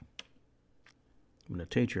 When the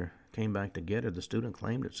teacher came back to get her, the student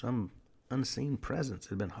claimed that some unseen presence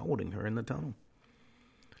had been holding her in the tunnel.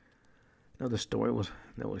 Another story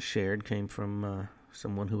that was shared came from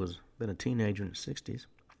someone who was been a teenager in the 60s.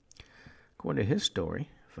 According to his story,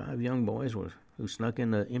 5 young boys who snuck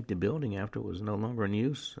in the empty building after it was no longer in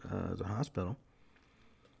use as a hospital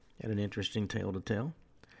had an interesting tale to tell.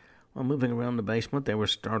 While moving around the basement, they were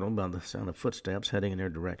startled by the sound of footsteps heading in their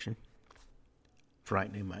direction.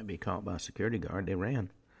 Frightened they might be caught by a security guard, they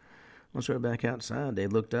ran. Once they were back outside, they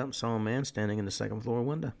looked up and saw a man standing in the second-floor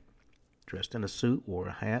window. Dressed in a suit, wore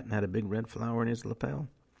a hat, and had a big red flower in his lapel.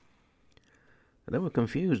 They were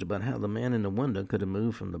confused about how the man in the window could have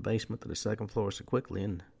moved from the basement to the second floor so quickly,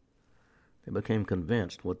 and they became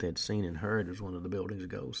convinced what they had seen and heard was one of the building's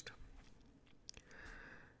ghosts.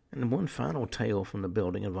 And one final tale from the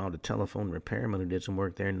building involved a telephone repairman who did some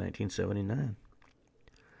work there in 1979.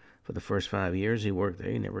 For the first 5 years he worked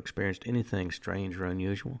there, he never experienced anything strange or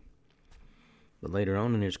unusual. But later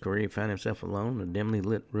on in his career, he found himself alone in a dimly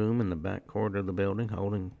lit room in the back corridor of the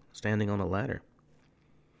building, standing on a ladder.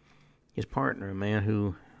 His partner, a man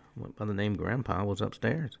who went by the name Grandpa, was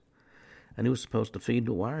upstairs, and he was supposed to feed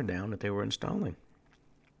the wire down that they were installing.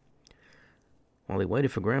 While he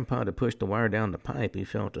waited for Grandpa to push the wire down the pipe, he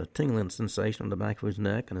felt a tingling sensation on the back of his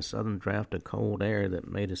neck and a sudden draft of cold air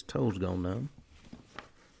that made his toes go numb.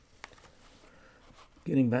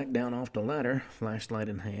 Getting back down off the ladder, flashlight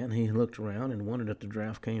in hand, he looked around and wondered if the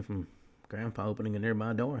draft came from Grandpa opening a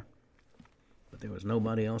nearby door. But there was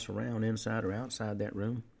nobody else around, inside or outside that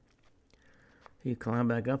room. He climbed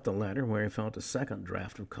back up the ladder, where he felt a second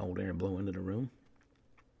draft of cold air blow into the room.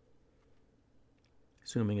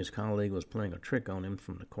 Assuming his colleague was playing a trick on him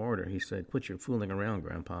from the corridor, he said, "Quit your fooling around,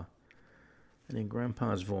 Grandpa." And then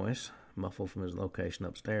Grandpa's voice, muffled from his location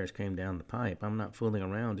upstairs, came down the pipe. "I'm not fooling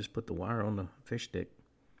around, just put the wire on the fish stick."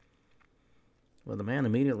 Well, the man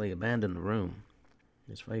immediately abandoned the room.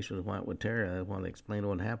 His face was white with terror while he explained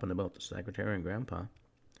what happened about the secretary and Grandpa.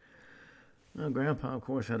 Well, Grandpa, of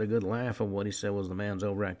course, had a good laugh at what he said was the man's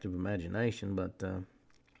overactive imagination, but that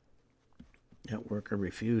worker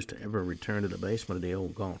refused to ever return to the basement of the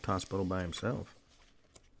old Galt Hospital by himself.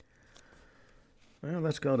 Well,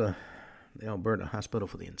 let's go to the Alberta Hospital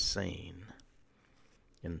for the Insane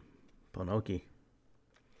in Ponoki.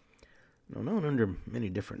 Now, known under many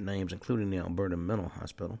different names, including the Alberta Mental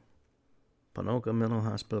Hospital, Ponoka Mental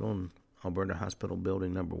Hospital, and Alberta Hospital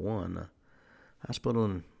Building No. 1. The hospital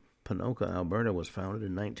in Ponoka, Alberta, was founded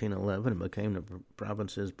in 1911 and became the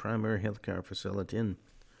province's primary health care facility and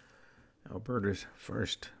Alberta's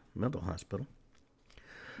first mental hospital.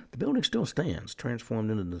 The building still stands,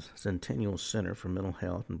 transformed into the Centennial Center for Mental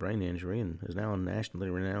Health and Brain Injury, and is now a nationally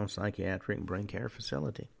renowned psychiatric and brain care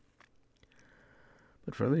facility.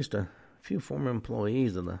 But for at least a few former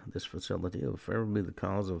employees of this facility, it will forever be the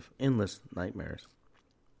cause of endless nightmares.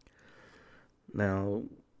 Now,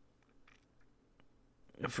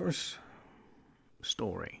 the first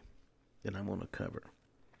story that I'm going to cover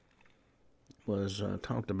was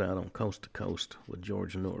talked about on Coast to Coast with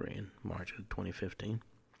George Noory in March of 2015.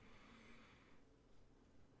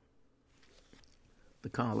 The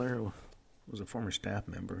caller was a former staff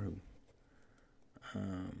member who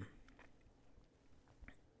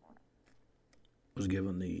was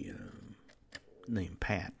given the name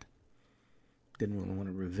Pat. Didn't really want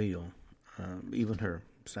to reveal even her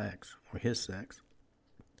sex or his sex.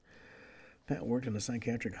 Pat worked in a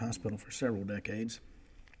psychiatric hospital for several decades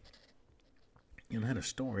and had a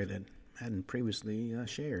story that hadn't previously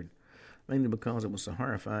shared, mainly because it was so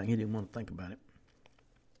horrifying he didn't want to think about it.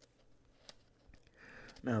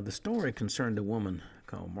 Now, the story concerned a woman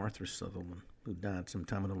called Martha Sutherland, who died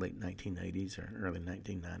sometime in the late 1980s or early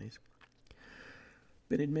 1990s.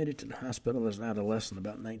 Been admitted to the hospital as an adolescent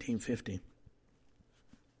about 1950.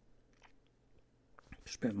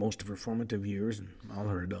 Spent most of her formative years and all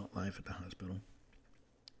her adult life at the hospital.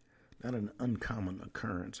 Not an uncommon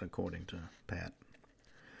occurrence, according to Pat.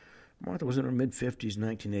 Martha was in her mid-50s in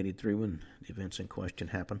 1983 when the events in question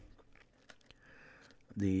happened.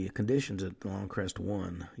 The conditions at the Longcrest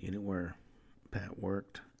 1 unit where Pat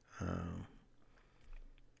worked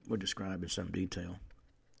were described in some detail.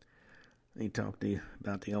 He talked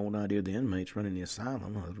about the old idea of the inmates running the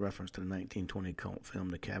asylum with reference to the 1920 cult film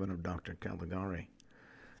The Cabin of Dr. Caligari.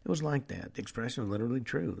 It was like that. The expression was literally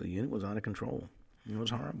true. The unit was out of control. It was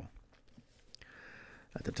horrible.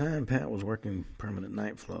 At the time, Pat was working permanent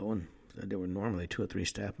night flow and said there were normally 2 or 3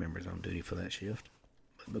 staff members on duty for that shift.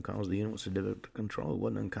 But because the unit was so difficult to control, it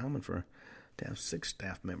wasn't uncommon to have 6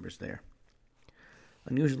 staff members there.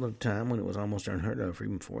 Unusual at a time when it was almost unheard of for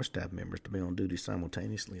even 4 staff members to be on duty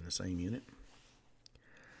simultaneously in the same unit.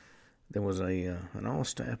 There was an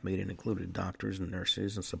all-staff meeting that included doctors and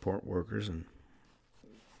nurses and support workers and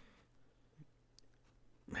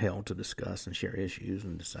held to discuss and share issues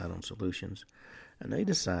and decide on solutions. And they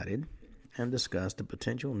decided and discussed the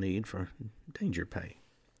potential need for danger pay.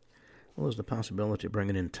 Well, there's the possibility of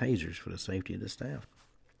bringing in tasers for the safety of the staff.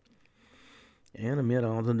 And amid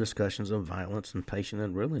all the discussions of violence and patient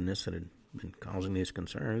unwillingness that had been causing these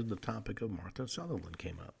concerns, the topic of Martha Sutherland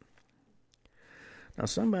came up. Now,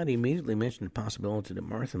 somebody immediately mentioned the possibility that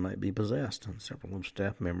Martha might be possessed, and several of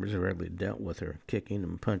staff members who regularly dealt with her kicking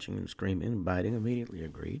and punching and screaming and biting immediately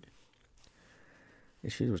agreed. The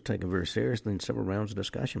issue was taken very seriously, and several rounds of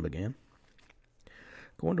discussion began.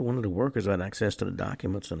 According to one of the workers who had access to the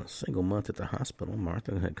documents, in a single month at the hospital,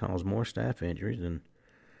 Martha had caused more staff injuries than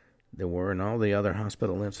there were in all the other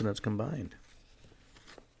hospital incidents combined.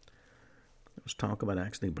 There was talk about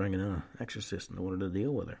actually bringing in an exorcist in order to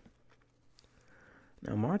deal with her.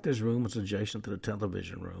 Now, Martha's room was adjacent to the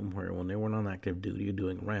television room, where when they weren't on active duty or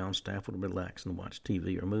doing rounds, staff would relax and watch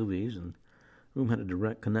TV or movies, and the room had a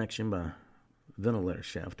direct connection by ventilator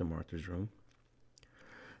shaft to Martha's room.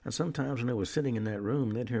 And sometimes when they were sitting in that room,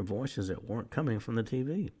 they'd hear voices that weren't coming from the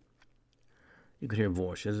TV. You could hear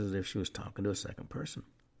voices as if she was talking to a second person.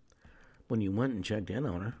 When you went and checked in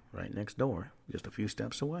on her, right next door, just a few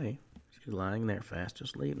steps away, she was lying there fast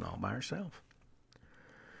asleep and all by herself.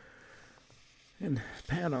 And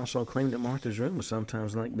Pat also claimed that Martha's room was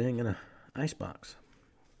sometimes like being in an icebox.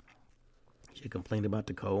 She complained about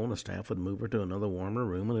the cold, and the staff would move her to another warmer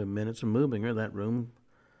room, and in minutes of moving her, that room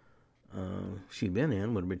she'd been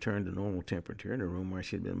in would return to normal temperature, and the room where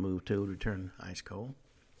she'd been moved to would return ice cold.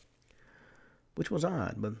 Which was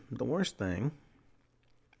odd, but the worst thing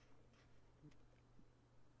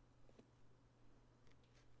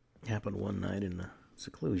happened one night in the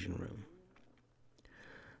seclusion room.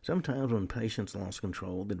 Sometimes when patients lost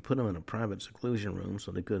control, they'd put them in a private seclusion room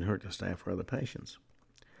so they couldn't hurt the staff or other patients.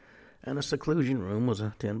 And the seclusion room was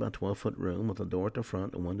a 10 by 12 foot room with a door at the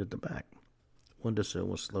front and one at the back. Windowsill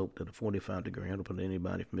was sloped at a 45-degree angle to prevent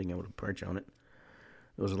anybody from being able to perch on it.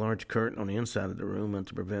 There was a large curtain on the inside of the room meant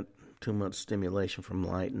to prevent too much stimulation from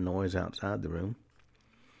light and noise outside the room.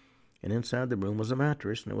 And inside the room was a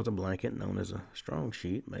mattress, and there was a blanket known as a strong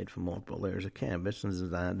sheet made from multiple layers of canvas and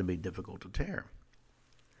designed to be difficult to tear.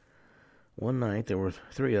 One night, there were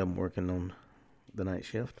 3 of them working on the night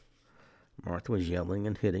shift. Martha was yelling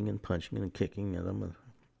and hitting and punching and kicking at them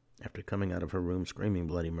after coming out of her room screaming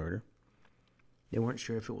bloody murder. They weren't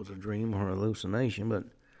sure if it was a dream or a hallucination, but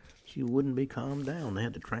she wouldn't be calmed down. They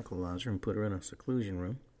had to tranquilize her and put her in a seclusion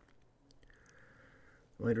room.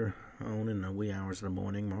 Later on in the wee hours of the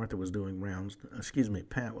morning, Pat was doing rounds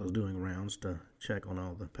to check on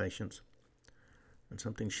all the patients. And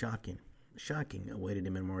something shocking awaited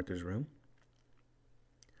him in Martha's room.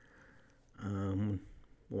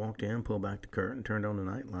 Walked in, pulled back the curtain, turned on the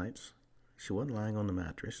night lights. She wasn't lying on the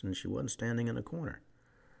mattress, and she wasn't standing in a corner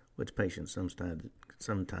which patients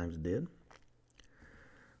sometimes did.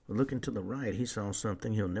 But looking to the right, he saw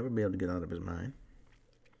something he'll never be able to get out of his mind.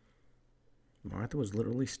 Martha was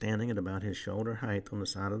literally standing at about his shoulder height on the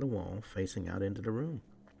side of the wall, facing out into the room.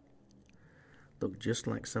 Looked just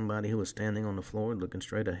like somebody who was standing on the floor looking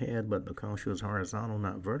straight ahead, but because she was horizontal,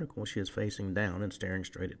 not vertical, she was facing down and staring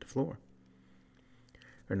straight at the floor.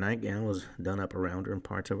 Her nightgown was done up around her, and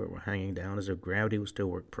parts of it were hanging down as if gravity was still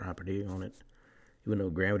working property on it, even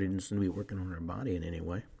though gravity didn't seem to be working on her body in any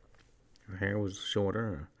way. Her hair was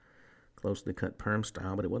shorter, closely cut perm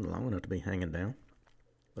style, but it wasn't long enough to be hanging down.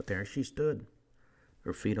 But there she stood,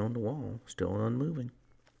 her feet on the wall, still unmoving.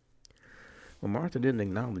 Well, Martha didn't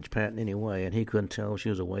acknowledge Pat in any way, and he couldn't tell if she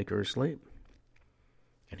was awake or asleep.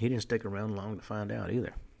 And he didn't stick around long to find out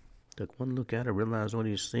either. Took one look at her, realized what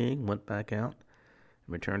he was seeing, went back out,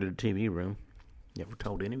 and returned to the TV room. Never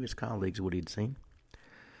told any of his colleagues what he'd seen.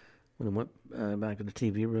 When he went back to the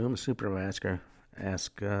TV room, the supervisor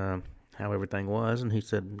asked how everything was, and he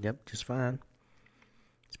said, "Yep, just fine."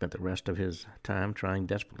 Spent the rest of his time trying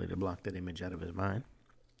desperately to block that image out of his mind.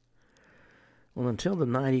 Well, until the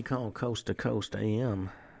night he called Coast to Coast AM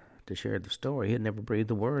to share the story, he had never breathed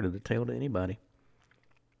a word of the tale to anybody.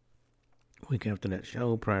 A week after that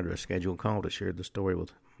show, prior to a scheduled call to share the story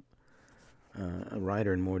with a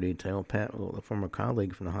writer in more detail, Pat, a former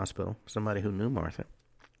colleague from the hospital, somebody who knew Martha.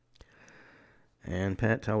 And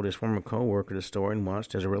Pat told his former co-worker the story and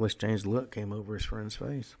watched as a really strange look came over his friend's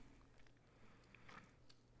face.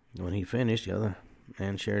 When he finished, the other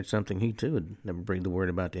man shared something he too had never breathed a word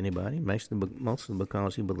about to anybody, mostly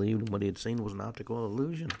because he believed what he had seen was an optical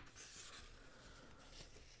illusion.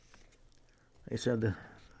 They said the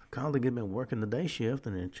colleague had been working the day shift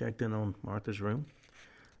and had checked in on Martha's room.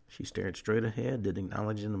 She stared straight ahead, didn't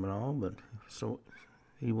acknowledge him at all, but so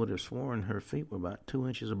he would have sworn her feet were about 2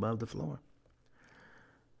 inches above the floor.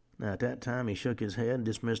 Now, at that time, he shook his head and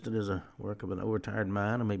dismissed it as a work of an overtired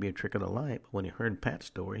mind or maybe a trick of the light. But when he heard Pat's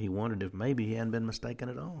story, he wondered if maybe he hadn't been mistaken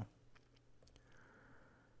at all.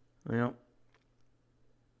 Well,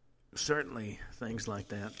 certainly things like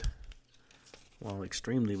that, while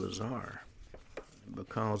extremely bizarre,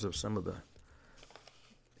 because of some of the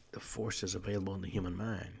forces available in the human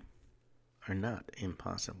mind, are not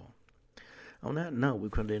impossible. On that note,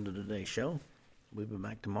 we've come to the end of today's show. We'll be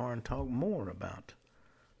back tomorrow and talk more about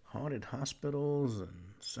haunted hospitals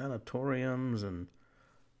and sanatoriums and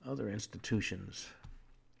other institutions.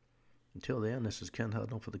 Until then, this is Ken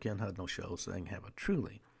Hudnall for the Ken Hudnall Show saying have a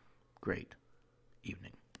truly great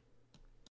evening.